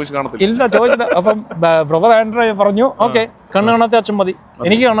 ഇല്ല, ചോദിച്ചില്ല. അപ്പം ബ്രദർ ആൻഡ്രെ പറഞ്ഞു, ഓക്കെ, കണ്ണ് കാണാത്ത അച്ഛൻ മതി,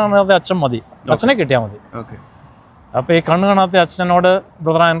 എനിക്ക് കണ്ണ് കാണാത്ത അച്ഛൻ മതി, അച്ഛനെ കിട്ടിയാൽ മതി. അപ്പോൾ ഈ കണ്ണ് കാണാത്ത അച്ഛനോട്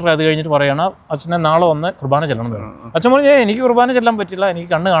ബ്രദർ ആൻഡ്രെ അത് കഴിഞ്ഞിട്ട് പറയണം, അച്ഛനെ നാളെ വന്ന് കുർബാന ചെല്ലണം. അച്ഛൻ പറഞ്ഞു, എനിക്ക് കുർബാന ചെല്ലാൻ പറ്റില്ല, എനിക്ക്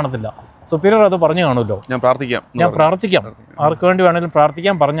കണ്ണ് കാണത്തില്ല. സുപ്പീരിയർ അത് പറഞ്ഞു കാണുമല്ലോ, ഞാൻ പ്രാർത്ഥിക്കാം, ആർക്ക് വേണ്ടി വേണമെങ്കിലും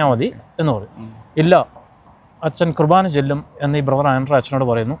പ്രാർത്ഥിക്കാൻ പറഞ്ഞാൽ മതി എന്ന് പറയും. ഇല്ല, അച്ഛൻ കുർബാന ചെല്ലും എന്ന് ഈ ബ്രദർ ആൻഡ്രെ അച്ഛനോട്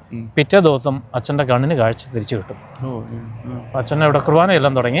പറയുന്നു. പിറ്റേ ദിവസം അച്ഛൻ്റെ കണ്ണിന് കാഴ്ച തിരിച്ചു കിട്ടും. അച്ഛനെ ഇവിടെ കുർബാന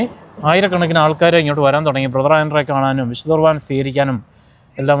ചെല്ലാൻ തുടങ്ങി. ആയിരക്കണക്കിന് ആൾക്കാരെ ഇങ്ങോട്ട് വരാൻ തുടങ്ങി, ബ്രദർ ആൻഡ്രെ കാണാനും വിശുദ്ധ കുർബാന സ്വീകരിക്കാനും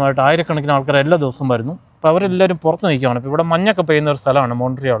എല്ലാമായിട്ട് ആയിരക്കണക്കിന് ആൾക്കാർ എല്ലാ ദിവസവും വരുന്നു. അപ്പോൾ അവരെല്ലാവരും പുറത്ത് നിൽക്കുകയാണ്. ഇപ്പോൾ ഇവിടെ മഞ്ഞൊക്കെ പെയ്യുന്ന ഒരു സ്ഥലമാണ്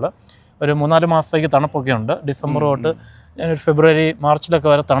മോൺട്രിയാൾ. ഒരു 3-4 മാസത്തേക്ക് തണുപ്പൊക്കെ ഉണ്ട്. ഡിസംബർ തൊട്ട് ഒരു ഫെബ്രുവരി മാർച്ചിലൊക്കെ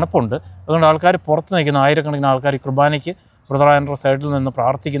വരെ തണുപ്പുണ്ട്. അതുകൊണ്ട് ആൾക്കാർ പുറത്ത് നിൽക്കുന്ന ആയിരക്കണക്കിന് ആൾക്കാർ കുർബാനയ്ക്ക് ബ്രദർ ആൻഡ്രെ സൈഡിൽ നിന്ന്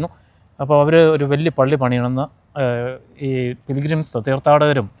പ്രാർത്ഥിക്കുന്നു. അപ്പോൾ അവർ ഒരു വലിയ പള്ളി പണിയണമെന്ന് ഈ പിൽഗ്രിംസ്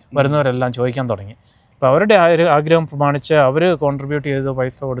തീർത്ഥാടകരും വരുന്നവരെല്ലാം ചോദിക്കാൻ തുടങ്ങി. അപ്പോൾ അവരുടെ ആ ഒരു ആഗ്രഹം പ്രമാണിച്ച് അവർ കോൺട്രിബ്യൂട്ട് ചെയ്ത്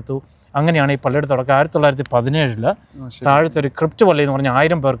പൈസ കൊടുത്തു. അങ്ങനെയാണ് ഈ പള്ളിയുടെ തുടക്കം. 1917 താഴത്തെ ഒരു ക്രിപ്റ്റ് പള്ളി എന്ന് പറഞ്ഞാൽ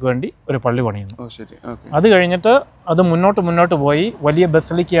 1000 പേർക്ക് വേണ്ടി ഒരു പള്ളി പണിയുന്നു. അത് കഴിഞ്ഞിട്ട് അത് മുന്നോട്ട് പോയി വലിയ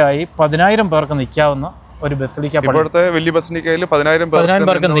ബസലിക്കയായി 10,000 പേർക്ക് നിൽക്കാവുന്ന ഒരു ബസലിക്ക. വലിയ ബസലിക്കയിൽ 10,000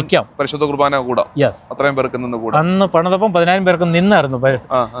 പേർക്ക് നിൽക്കാം, പരിശുദ്ധ കുർബാന കൂടാ. അത്രയും പേർക്ക് അന്ന് പണിതപ്പം 10,000 പേർക്ക് നിന്നായിരുന്നു.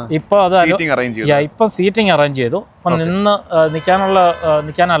 ഇപ്പൊ അത് ഇപ്പം സീറ്റിംഗ് അറേഞ്ച് ചെയ്തു. അപ്പം നിൽക്കാൻ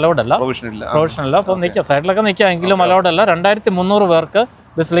അലൗഡ് അല്ല, പ്രൊവിഷൻ അല്ല. അപ്പം നിൽക്കാം, സൈഡിലൊക്കെ നിൽക്കാം, എങ്കിലും അലൗഡ് അല്ല. 2,300 പേർക്ക്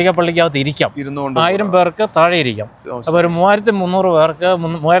ബസലിക്ക പള്ളിക്കകത്ത് ഇരിക്കാം, 1000 പേർക്ക് താഴെ ഇരിക്കാം. അപ്പൊ ഒരു 3,300 പേർക്ക്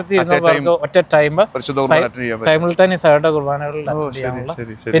 3,200 പേർക്ക് ഒറ്റ ടൈം സൈമിൾട്ടേനിയസ് ആയിട്ട് കുർബാനകളിൽ അറ്റൻഡ് ചെയ്യാനുള്ള.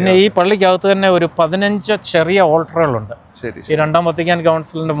 പിന്നെ ഈ പള്ളിക്കകത്ത് തന്നെ ഒരു 15 ചെറിയ ഓൾട്ടറുകളുണ്ട്. ഈ 2ാം വത്തിക്കാൻ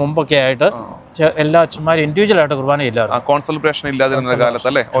കൗൺസിലിന്റെ മുമ്പൊക്കെ ആയിട്ട് എല്ലാ അച്ഛന്മാരും ഇൻഡിവിജ്വൽ ആയിട്ട് കുർബാന ഇല്ലായിരുന്നു.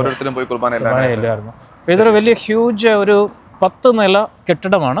 ഇതൊരു വലിയ ഹ്യൂജ് ഒരു 10 നില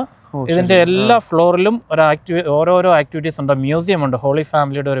കെട്ടിടമാണ്. ഇതിൻ്റെ എല്ലാ ഫ്ലോറിലും ഓരോരോ ആക്ടിവിറ്റീസ് ഉണ്ട്. മ്യൂസിയം ഉണ്ട്, ഹോളി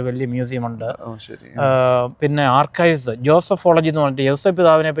ഫാമിലിയുടെ ഒരു വലിയ മ്യൂസിയം ഉണ്ട്. പിന്നെ ആർക്കൈവ്സ്, ജോസഫോളജി എന്ന് പറഞ്ഞിട്ട് യോസഫ്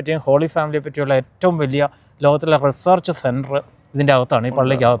പിതാവിനെ പറ്റിയും ഹോളി ഫാമിലിയെ പറ്റിയുള്ള ഏറ്റവും വലിയ ലോകത്തിലെ റിസർച്ച് സെൻറ്റർ ഇതിൻ്റെ അകത്താണ്, ഈ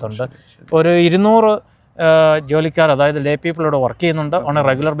പള്ളിക്കകത്തുണ്ട്. ഇപ്പോൾ ഒരു 200 ജോലിക്കാർ, അതായത് ലേ പീപ്പിൾ ഇവിടെ വർക്ക് ചെയ്യുന്നുണ്ട് ഓൺ എ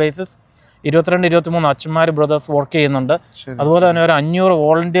റെഗുലർ ബേസിസ്. 22-23 അച്ഛന്മാർ ബ്രദേഴ്സ് വർക്ക് ചെയ്യുന്നുണ്ട്. അതുപോലെ തന്നെ ഒരു 500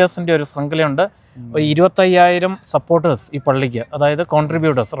 വോളണ്ടിയേഴ്സിൻ്റെ ഒരു ശൃംഖലയുണ്ട്. 25,000 സപ്പോർട്ടേഴ്സ് ഈ പള്ളിക്ക്, അതായത്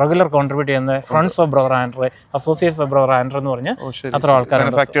കോൺട്രിബ്യൂട്ടേഴ്സ്, റെഗുലർ കോൺട്രിബ്യൂട്ട് ചെയ്യുന്ന friends of brother Andre, associates of brother ആൻഡ്രെ എന്ന് പറഞ്ഞ് അത്ര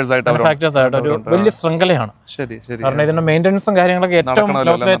ആൾക്കാരുണ്ട്. മാനുഫാക്ചേഴ്സ് ആയിട്ട് ഒരു വലിയ ശൃംഖലയാണ്. കാരണം ഇതിന്റെ മെയിൻ്റനൻസും കാര്യങ്ങളൊക്കെ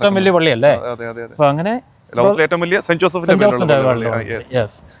ലോകത്തിലെ ഏറ്റവും വലിയ പള്ളിയല്ലേ. അപ്പൊ അങ്ങനെ സെന്റ് ജോസഫിന്റെ പള്ളി.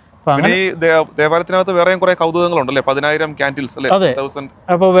 ദേവാലയത്തിനകത്ത് വേറെയും കുറെ കൗതുകങ്ങളുണ്ടല്ലേ? 10,000 ക്യാൻഡിൽസ് അല്ലേ? അതെ.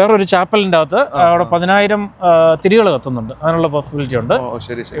 അപ്പോൾ വേറൊരു ചാപ്പലിന്റെ അകത്ത് അവിടെ 10,000 തിരികൾ കത്തുന്നുണ്ട്. അതിനുള്ള പോസിബിലിറ്റി ഉണ്ട്.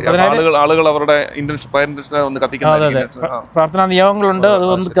 ആളുകൾ അവരുടെ പ്രാർത്ഥനാ നിയോഗങ്ങളുണ്ട്, അത്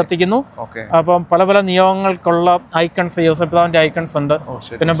വന്ന് കത്തിക്കുന്നു. അപ്പം പല പല നിയോഗങ്ങൾക്കുള്ള ഐക്കൺസ്, യോസഫ് പിതാവിന്റെ ഐക്കൺസ് ഉണ്ട്.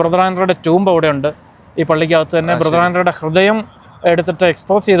 പിന്നെ ബ്രദർ ആൻഡ്രയുടെ ടൂംബ് അവിടെ ഉണ്ട്. ഈ പള്ളിക്കകത്ത് തന്നെ ബ്രദർ ആൻഡ്രയുടെ ഹൃദയം എടുത്തിട്ട്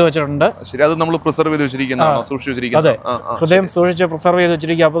എക്സ്പോസ് ചെയ്ത് വെച്ചിട്ടുണ്ട്. അതെ, ഹൃദയം സൂക്ഷിച്ച് പ്രിസർവ് ചെയ്ത്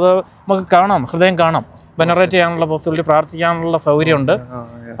വെച്ചിരിക്കുക. അപ്പോൾ അത് നമുക്ക് കാണാം, ഹൃദയം കാണാം, വെനറേറ്റ് ചെയ്യാനുള്ള പോസിബിലിറ്റി, പ്രാർത്ഥിക്കാനുള്ള സൗകര്യമുണ്ട്.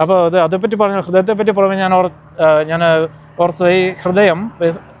 അപ്പോൾ അതേപ്പറ്റി പറഞ്ഞു, ഹൃദയത്തെ പറ്റി പറയുമ്പോൾ ഞാൻ ഓർത്ത് ഈ ഹൃദയം,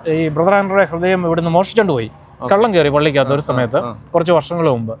 ഈ ബ്രദർ ആൻഡ്രയുടെ ഹൃദയം ഇവിടുന്ന് മോഷിച്ചുകൊണ്ട് പോയി. കള്ളം കയറി പള്ളിക്കകത്ത് ഒരു സമയത്ത്, കുറച്ച് വർഷങ്ങൾ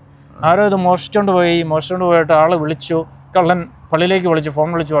മുമ്പ്. ആരോ ഇത് മോഷിച്ചുകൊണ്ട് പോയിട്ട് ആൾ വിളിച്ചു, കള്ളൻ പള്ളിയിലേക്ക് വിളിച്ച് ഫോൺ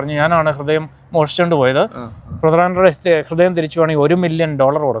വിളിച്ച് പറഞ്ഞു, ഞാനാണ് ഹൃദയം മോഷിച്ചുകൊണ്ട് പോയത്, ബ്രദർ ആൻഡ്രയുടെ ഹൃദയം തിരിച്ചു വേണമെങ്കിൽ $1 മില്യൺ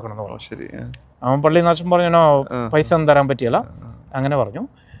കൊടുക്കണം എന്ന് പറഞ്ഞു. അവൻ പള്ളി നാശം പറഞ്ഞോ പൈസ ഒന്നും തരാൻ പറ്റിയില്ല, അങ്ങനെ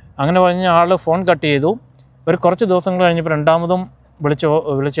പറഞ്ഞ് ആൾ ഫോൺ കട്ട് ചെയ്തു. ഒരു കുറച്ച് ദിവസങ്ങൾ കഴിഞ്ഞപ്പോൾ രണ്ടാമതും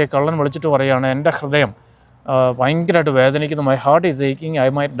വിളിച്ച് കള്ളൻ വിളിച്ചിട്ട് പറയുകയാണ്, എൻ്റെ ഹൃദയം ഭയങ്കരമായിട്ട് വേദനിക്കുന്നു, my heart is ഏക്കിങ്, I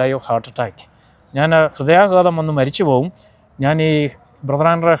might dye of heart attack, ഞാൻ ഹൃദയാഘാതം വന്ന് മരിച്ചു പോവും, ഞാൻ ഈ ബ്രദർ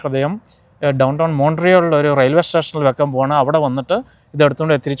ആൻഡ്രയുടെ ഹൃദയം ഡൗൺ ടൗൺ മോൺട്രിയലിൽ ഒരു റെയിൽവേ സ്റ്റേഷനിൽ വെക്കാൻ പോകണം, അവിടെ വന്നിട്ട് ഇത്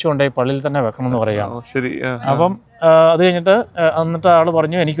എടുത്തുകൊണ്ട് തിരിച്ചു കൊണ്ടുപോയി പള്ളിയിൽ തന്നെ വെക്കണം എന്ന് പറയുകയാണ്. അപ്പം അത് കഴിഞ്ഞിട്ട് എന്നിട്ട് ആൾ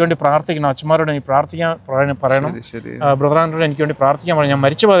പറഞ്ഞു, എനിക്ക് വേണ്ടി പ്രാർത്ഥിക്കണം, അച്ഛന്മാരോട് എനിക്ക് പ്രാർത്ഥിക്കാൻ പറയണം, ബ്രദർ ആൻഡ്രോട് എനിക്ക് വേണ്ടി പ്രാർത്ഥിക്കാൻ പറഞ്ഞു, ഞാൻ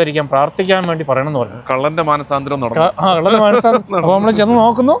മരിച്ചു പോകാതിരിക്കാൻ പ്രാർത്ഥിക്കാൻ വേണ്ടി പറയണം എന്ന് പറഞ്ഞു. കള്ളന്റെ മാനസാന്തരം. അപ്പോൾ നമ്മൾ ചെന്ന്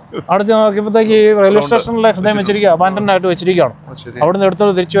നോക്കുന്നു, അവിടെ ചെന്ന് നോക്കിയപ്പോഴത്തേക്ക് റെയിൽവേ സ്റ്റേഷനിലെ ഹൃദയം വെച്ചിരിക്കുക, അബാൻഡൻഡ് ആയിട്ട് വെച്ചിരിക്കുകയാണ്. അവിടുന്ന്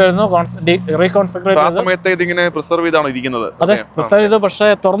എടുത്തോട് തിരിച്ചു വരുന്നു, റീകോൺസെക്രേറ്റ്. അതെ, പ്രിസർവ് ചെയ്ത് പക്ഷേ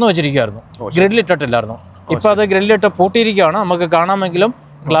തുറന്നു വെച്ചിരിക്കുകയായിരുന്നു, ഗ്രില്ലിട്ടിട്ടില്ലായിരുന്നു. ഇപ്പൊ അത് ഗ്രില്ലിട്ട് പൂട്ടിയിരിക്കുകയാണ്, നമുക്ക് കാണാമെങ്കിലും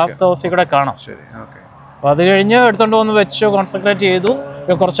ഗ്ലാസ് ഹൗസിൽ കൂടെ കാണാം. അപ്പോൾ അത് കഴിഞ്ഞ് എടുത്തുകൊണ്ട് വന്ന് വെച്ചു, കോൺസെൻട്രേറ്റ് ചെയ്തു.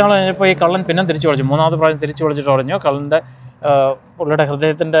 കുറച്ച് നാൾ കഴിഞ്ഞപ്പോൾ ഈ കള്ളൻ പിന്നെ തിരിച്ചു വിളിച്ചു, 3ാമത്തെ പ്രാവശ്യം തിരിച്ചു വിളിച്ചിട്ട് പറഞ്ഞു, പുള്ളിയുടെ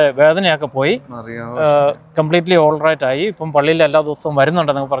ഹൃദയത്തിന്റെ വേദനയൊക്കെ പോയി, കംപ്ലീറ്റ്ലി ഓൾ റൈറ്റ് ആയി, ഇപ്പം പള്ളിയിൽ എല്ലാ ദിവസവും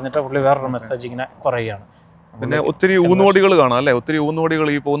വരുന്നുണ്ടെന്നൊക്കെ പറഞ്ഞിട്ട് പുള്ളി വേറൊരു മെസ്സേജ് ഇങ്ങനെ പറയുകയാണ്. പിന്നെ ഒത്തിരി ഊന്നുവടികൾ കാണാം അല്ലേ? ഒത്തിരി ഊന്നുവടികൾ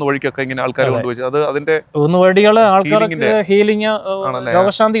ഈ പോകുന്ന വഴിക്കൊക്കെ ഇങ്ങനെ ആൾക്കാർ കൊണ്ടുപോയി. അത് അതിന്റെ ഊന്നുവടികൾ ആൾക്കാർക്ക് ഹീലിംഗ്,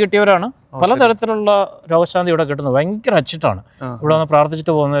 രോഗശാന്തി കിട്ടിയവരാണ്. പലതരത്തിലുള്ള രോഗശാന്തി ഇവിടെ കിട്ടുന്നത്. ഭയങ്കര അച്ചിട്ടാണ് ഇവിടെ വന്ന്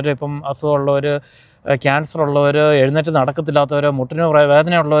പ്രാർത്ഥിച്ചിട്ട് പോകുന്നവർ. ഇപ്പം അസുഖമുള്ളവർ, ക്യാൻസർ ഉള്ളവർ, എഴുന്നേറ്റ് നടക്കത്തില്ലാത്തവർ, മുട്ടിന്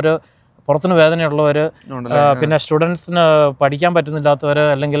വേദനയുള്ളവർ, പുറത്തിന് വേദനയുള്ളവർ, പിന്നെ സ്റ്റുഡൻസിന് പഠിക്കാൻ പറ്റുന്നില്ലാത്തവർ,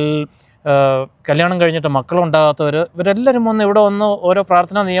 അല്ലെങ്കിൽ കല്യാണം കഴിഞ്ഞിട്ട് മക്കളുണ്ടാകാത്തവർ, ഇവരെല്ലാവരും വന്ന് ഇവിടെ വന്ന് ഓരോ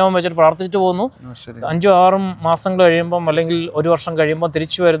പ്രാർത്ഥനാ നിയമം വെച്ചിട്ട് പ്രാർത്ഥിച്ചിട്ട് പോകുന്നു. 5-6 മാസങ്ങൾ കഴിയുമ്പം അല്ലെങ്കിൽ 1 വർഷം കഴിയുമ്പോൾ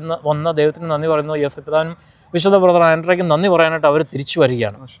തിരിച്ചു വന്ന ദൈവത്തിന് നന്ദി പറയുന്നു. യോസഫ് പിതാവിനും വിശുദ്ധ ബ്രദർ ആൻഡ്രയ്ക്കും നന്ദി പറയാനായിട്ട് അവർ തിരിച്ചു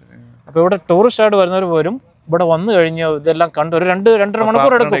വരികയാണ്. അപ്പോൾ ഇവിടെ ടൂറിസ്റ്റായിട്ട് വരുന്നവർ പോലും ഇവിടെ വന്നു കഴിഞ്ഞ് ഇതെല്ലാം കണ്ട് ഒരു 2-2.5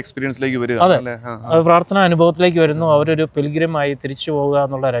 മണിക്കൂർ എടുക്കും. അതെ, പ്രാർത്ഥനാ അനുഭവത്തിലേക്ക് വരുന്നു. അവരൊരു പിൽഗ്രിമായി തിരിച്ചു പോകുക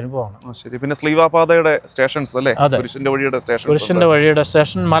എന്നുള്ള ഒരു അനുഭവമാണ്. പിന്നെ സ്ലീവാപാതയുടെ സ്റ്റേഷൻസ് അല്ലേ? കുരിശിന്റെ വഴിയുടെ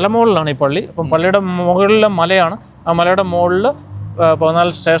സ്റ്റേഷൻ മലമുകളിലാണ് ഈ പള്ളി. അപ്പം പള്ളിയുടെ മുകളിലെ മലയാണ്. ആ മലയുടെ മുകളിൽ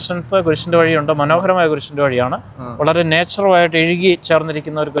 14 സ്റ്റേഷൻസ് കുരിശിന്റെ വഴിയുണ്ട്. മനോഹരമായ കുരിശിന്റെ വഴിയാണ്. വളരെ നേച്ചുറലായിട്ട് ഇഴുകി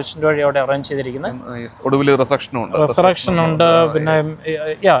ചേർന്നിരിക്കുന്ന ഒരു കുരിശിന്റെ വഴി അവിടെ അറേഞ്ച് ചെയ്തിരിക്കുന്നത്. റിസറക്ഷൻ ഉണ്ട്. പിന്നെ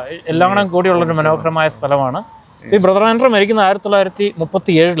എല്ലാം കൂടിയുള്ളൊരു മനോഹരമായ സ്ഥലമാണ്. ഈ ബ്രദർ ആൻഡ്രോ മരിക്കുന്നത്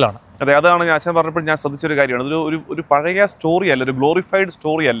 1937 അതെ, അതാണ് ഞാൻ അച്ഛൻ പറഞ്ഞപ്പോൾ ഞാൻ ശ്രദ്ധിച്ചൊരു കാര്യമാണ്. ഒരു പഴയ സ്റ്റോറി അല്ല, ഒരു ഗ്ലോറിഫൈഡ്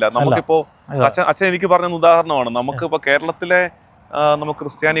സ്റ്റോറി അല്ല. നമുക്കിപ്പോ അച്ഛൻ എനിക്ക് പറഞ്ഞ ഉദാഹരണമാണ്. നമുക്കിപ്പോൾ കേരളത്തിലെ നമുക്ക്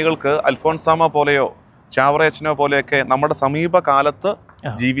ക്രിസ്ത്യാനികൾക്ക് അൽഫോൻസാമ പോലെയോ ചാവറയച്ചനോ പോലെയൊക്കെ നമ്മുടെ സമീപകാലത്ത്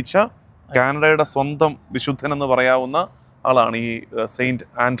ജീവിച്ച കാനഡയുടെ സ്വന്തം വിശുദ്ധൻ എന്ന് പറയാവുന്ന ആളാണ് ഈ സെയിന്റ്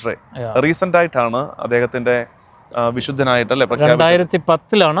ആൻഡ്രെ. റീസെന്റ് ആയിട്ടാണ് അദ്ദേഹത്തിന്റെ വിശുദ്ധനായിട്ട് അല്ലെ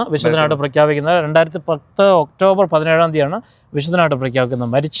 2010 വിശുദ്ധനായിട്ട് പ്രഖ്യാപിക്കുന്നത്. 2010 ഒക്ടോബർ 17 വിശുദ്ധനായിട്ട്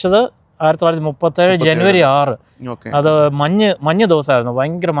പ്രഖ്യാപിക്കുന്നത്. മരിച്ചത് 1937 ജനുവരി 6. അത് മഞ്ഞ് ദിവസമായിരുന്നു,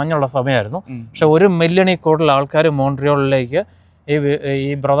 ഭയങ്കര മഞ്ഞുള്ള സമയമായിരുന്നു. പക്ഷെ 1 മില്യണിൽ കൂടുതൽ ആൾക്കാർ മോൺട്രിയോളിലേക്ക്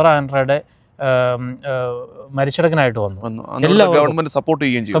ഈ ബ്രദർ ആൻഡ്രയുടെ മരിച്ചടക്കിനായിട്ട് വന്നു. ഗവൺമെന്റ് സപ്പോർട്ട്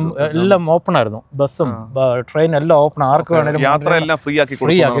ചെയ്യുകയും ചെയ്തു. എല്ലാം ഓപ്പൺ ആയിരുന്നു, ബസ്സും ട്രെയിൻ എല്ലാം ഓപ്പൺ, ആർക്ക് വേണേലും ഫ്രീ ആക്കി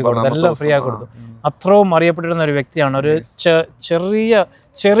കൊടുത്തു, എല്ലാം ഫ്രീ ആക്കി കൊടുത്തു. അത്രയും അറിയപ്പെട്ടിരുന്ന ഒരു വ്യക്തിയാണ്. ഒരു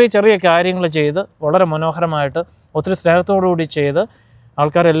ചെറിയ കാര്യങ്ങൾ ചെയ്ത് വളരെ മനോഹരമായിട്ട് ഒത്തിരി സ്നേഹത്തോടുകൂടി ചെയ്ത്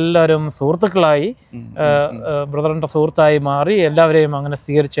ആൾക്കാരെല്ലാവരും സുഹൃത്തുക്കളായി, ബ്രദറിൻ്റെ സുഹൃത്തായി മാറി എല്ലാവരെയും അങ്ങനെ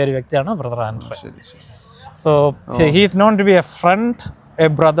സ്വീകരിച്ച ഒരു വ്യക്തിയാണ് brother Andre. So he is known to B a friend, A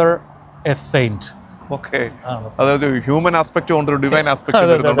brother, A Saint. Okay, അതൊരു ഹ്യൂമൻ ആസ്പെക്റ്റും ഉണ്ട്, ഒരു ഡിവൈൻ ആസ്പെക്റ്റും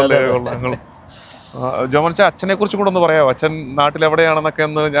വരുന്നുണ്ടല്ലേ. ജോമൻചാ, അച്ഛനെ കുറിച്ച് കൂടെ ഒന്ന് പറയാമോ? അച്ഛൻ നാട്ടിൽ എവിടെയാണെന്നൊക്കെ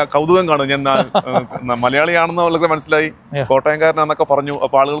ഒന്ന് ഞാൻ കൗതുകം കാണും. ഞാൻ മലയാളിയാണെന്ന് അവർക്ക് മനസ്സിലായി, കോട്ടയംകാരനാന്നൊക്കെ പറഞ്ഞു.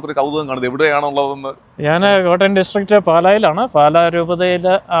 അപ്പോൾ ആളുകൾക്കൊരു കൗതുകം കാണുന്നത് എവിടെയാണുള്ളതെന്ന്. ഞാൻ കോട്ടയം ഡിസ്ട്രിക്റ്റ് പാലായിലാണ്, പാലാ രൂപതയിൽ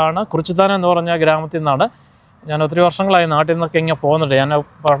ആണ്, കുറിച്ചിത്താനം എന്ന് പറഞ്ഞ ഗ്രാമത്തിൽ നിന്നാണ്. ഞാൻ ഒത്തിരി വർഷങ്ങളായി നാട്ടിൽ നിന്നൊക്കെ ഇങ്ങനെ പോകുന്നുണ്ട്. ഞാൻ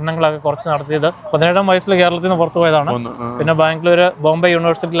പഠനങ്ങളൊക്കെ കുറച്ച് നടത്തിയത് 17 വയസ്സിൽ കേരളത്തിൽ നിന്ന് പുറത്തു പോയതാണ്. പിന്നെ ബാംഗ്ലൂർ ബോംബെ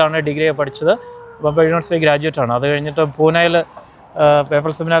യൂണിവേഴ്സിറ്റിയിലാണ് ഡിഗ്രി പഠിച്ചത്. ബോംബെ യൂണിവേഴ്സിറ്റി ഗ്രാജുവേറ്റ് ആണ്. അത് കഴിഞ്ഞിട്ട് പൂനെയിൽ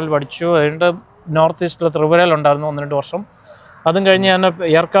പേപ്പർ സെമിനാറിൽ പഠിച്ചു. അതുകൊണ്ട് നോർത്ത് ഈസ്റ്റിൽ ത്രിപുരയിലുണ്ടായിരുന്നു 1-2 വർഷം. അതും കഴിഞ്ഞ് ഞാൻ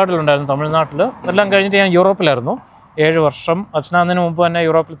ഏർക്കാടിലുണ്ടായിരുന്നു തമിഴ്നാട്ടിൽ. എല്ലാം കഴിഞ്ഞിട്ട് ഞാൻ യൂറോപ്പിലായിരുന്നു 7 വർഷം. അച്ഛനാന്നതിന് മുമ്പ് തന്നെ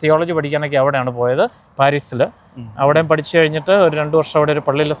യൂറോപ്പിൽ തിയോളജി പഠിക്കാനൊക്കെ അവിടെയാണ് പോയത്, പാരീസിൽ. അവിടെയും പഠിച്ചു കഴിഞ്ഞിട്ട് ഒരു 2 വർഷം അവിടെ ഒരു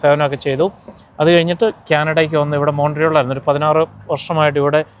പള്ളിയിലെ സേവനമൊക്കെ ചെയ്തു. അത് കഴിഞ്ഞിട്ട് കാനഡയ്ക്ക് വന്ന് ഇവിടെ മോൺട്രിയലായിരുന്നു. ഒരു 16 വർഷമായിട്ട്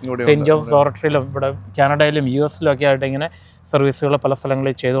ഇവിടെ സെയിൻറ്റ് ജോസഫ് ഓറട്ടറിയിലും ഇവിടെ കാനഡയിലും US-ലും ഒക്കെ ആയിട്ട് ഇങ്ങനെ സർവീസുകൾ പല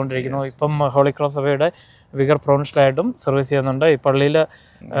സ്ഥലങ്ങളിൽ ചെയ്തുകൊണ്ടിരിക്കുന്നു. ഇപ്പം ഹോളി ക്രോസ് സഭയുടെ വിഗർ പ്രൊവിൻഷ്യലായിട്ടും സർവീസ് ചെയ്യുന്നുണ്ട്. ഈ പള്ളിയിൽ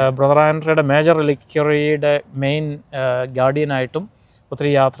ബ്രദർ ആൻഡ്രയുടെ മേജർ റിലിക്വറിയുടെ മെയിൻ ഗാർഡിയനായിട്ടും ഒത്തിരി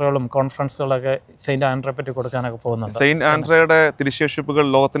യാത്രകളും കോൺഫറൻസുകളൊക്കെ സെയിൻറ്റ് ആൻഡ്രയെ പറ്റി കൊടുക്കാനൊക്കെ പോകുന്നുണ്ട്. സെയിൻറ്റ് ആൻഡ്രയുടെ തിരുശേഷിപ്പുകൾ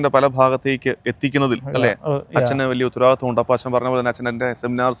ലോകത്തിന്റെ പല ഭാഗത്തേക്ക് എത്തിക്കുന്നതിൽ അല്ലേ അച്ഛന് വലിയ ഉത്തരവാദിത്വമുണ്ട്. അപ്പോൾ അച്ഛൻ പറഞ്ഞ പോലെ തന്നെ അച്ഛൻ്റെ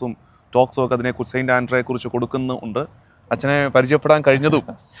സെമിനാർസും ടോക്സും ഒക്കെ അതിനെക്കുറിച്ച് സെയിൻറ്റ് ആൻഡ്രയെ കുറിച്ച് കൊടുക്കുന്നുണ്ട്. അച്ഛനെ പരിചയപ്പെടാൻ കഴിഞ്ഞതും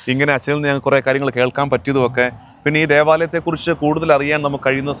ഇങ്ങനെ അച്ഛനിൽ നിന്ന് ഞങ്ങൾക്ക് കുറേ കാര്യങ്ങൾ കേൾക്കാൻ പറ്റിയതുമൊക്കെ, പിന്നെ ഈ ദേവാലയത്തെക്കുറിച്ച് കൂടുതൽ അറിയാൻ നമുക്ക്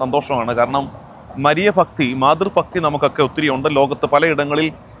കഴിയുന്നത് സന്തോഷമാണ്. കാരണം മരിയ ഭക്തി, മാതൃഭക്തി നമുക്കൊക്കെ ഒത്തിരി ഉണ്ട്. ലോകത്ത് പലയിടങ്ങളിൽ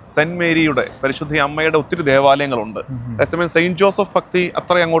സെൻറ്റ് മേരിയുടെ, പരിശുദ്ധ അമ്മയുടെ ഒത്തിരി ദേവാലയങ്ങളുണ്ട്. അതേസമയം സെയിൻറ്റ് ജോസഫ് ഭക്തി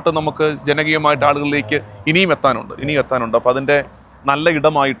അത്ര അങ്ങോട്ട് നമുക്ക് ജനകീയമായിട്ട് ആളുകളിലേക്ക് ഇനിയും എത്താനുണ്ട്. അപ്പോൾ അതിൻ്റെ നല്ല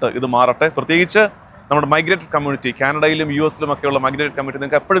ഇടമായിട്ട് ഇത് മാറട്ടെ. പ്രത്യേകിച്ച് നമ്മുടെ മൈഗ്രേറ്റഡ് കമ്മ്യൂണിറ്റി, കാനഡയിലും US-ലും ഒക്കെയുള്ള മൈഗ്രേറ്റഡ് കമ്മ്യൂണിറ്റി,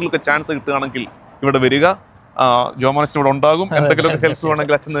 നിങ്ങൾക്ക് എപ്പോഴെങ്കിലുമൊക്കെ ചാൻസ് കിട്ടുകയാണെങ്കിൽ ഇവിടെ വരിക. ജോമനച്ചൻ ഇവിടെ ഉണ്ടാകും. എന്തെങ്കിലുമൊക്കെ ഹെൽപ്പ്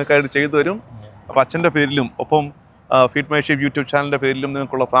വേണമെങ്കിൽ അച്ഛൻ നിങ്ങൾക്കായിട്ട് ചെയ്തു തരും. അപ്പോൾ അച്ഛൻ്റെ പേരിലും ഒപ്പം ഫീഡ് മൈ ഷേപ്പ് യൂട്യൂബ് ചാനലിൻ്റെ പേരിലും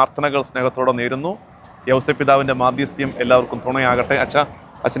നിങ്ങൾക്കുള്ള പ്രാർത്ഥനകൾ സ്നേഹത്തോടെ നേരുന്നു. യൗസപിതാവിൻ്റെ മാധ്യസ്ഥ്യം എല്ലാവർക്കും തുണയാകട്ടെ.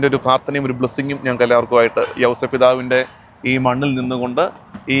 അച്ഛൻ്റെ ഒരു പ്രാർത്ഥനയും ഒരു ബ്ലെസ്സിങ്ങും ഞങ്ങൾക്ക് എല്ലാവർക്കുമായിട്ട് യൗസപിതാവിൻ്റെ ഈ മണ്ണിൽ നിന്നുകൊണ്ട്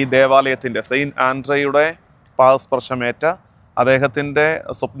ഈ ദേവാലയത്തിൻ്റെ സെയിൻറ്റ് ആൻഡ്രയുടെ പാദസ്പർശമേറ്റ അദ്ദേഹത്തിൻ്റെ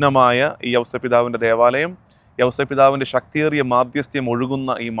സ്വപ്നമായ ഈ യൗസപിതാവിൻ്റെ ദേവാലയം, യൗസപിതാവിൻ്റെ ശക്തിയേറിയ മാധ്യസ്ഥ്യം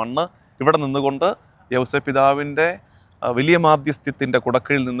ഒഴുകുന്ന ഈ മണ്ണ്, ഇവിടെ നിന്നുകൊണ്ട് യൗസപിതാവിൻ്റെ വലിയ മാധ്യസ്ഥ്യത്തിൻ്റെ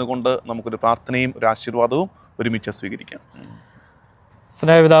കുടക്കീഴിൽ നിന്നുകൊണ്ട് നമുക്കൊരു പ്രാർത്ഥനയും ഒരു ആശീർവാദവും ഒരുമിച്ച് സ്വീകരിക്കാം.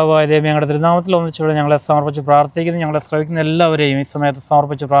 സ്നേഹപിതാവായ ദൈവമേ, ഞങ്ങളുടെ തിരുനാമത്തിൽ ഒന്നിച്ചുകൂടെ ഞങ്ങളെ സമർപ്പിച്ച് പ്രാർത്ഥിക്കുന്നു. ഞങ്ങളെ ശ്രവിക്കുന്ന എല്ലാവരെയും ഈ സമയത്ത്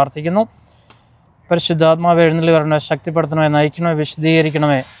സമർപ്പിച്ച് പ്രാർത്ഥിക്കുന്നു. പരിശുദ്ധാത്മാവ് എഴുന്നള്ളി വരണമേ, ശക്തിപ്പെടുത്തണമേ, നയിക്കണമേ,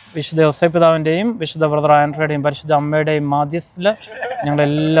 വിശദീകരിക്കണമേ. വിശുദ്ധ യൗസപിതാവിൻ്റെയും വിശുദ്ധ ബ്രദർ ആൻഡ്രയുടെയും പരിശുദ്ധ അമ്മയുടെയും മാധ്യസ്ഥിൽ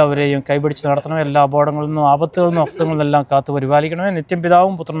ഞങ്ങളെല്ലാവരെയും കൈപിടിച്ച് നടത്തണമേ. എല്ലാ അപകടങ്ങളിൽ നിന്നും ആപത്തുകളിൽ നിന്നും അസുഖങ്ങളിൽ നിന്നെല്ലാം കാത്തു പരിപാലിക്കണമേ. നിത്യം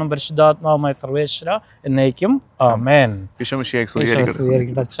പിതാവും പുത്രനും പരിശുദ്ധാത്മാവുമായ സർവേശ്വര എന്നേക്കും ആമേൻ. ഈശോ മിശിഹായെ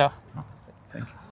സ്തുതിയായിരിക്കട്ടെ. അച്ഛാ.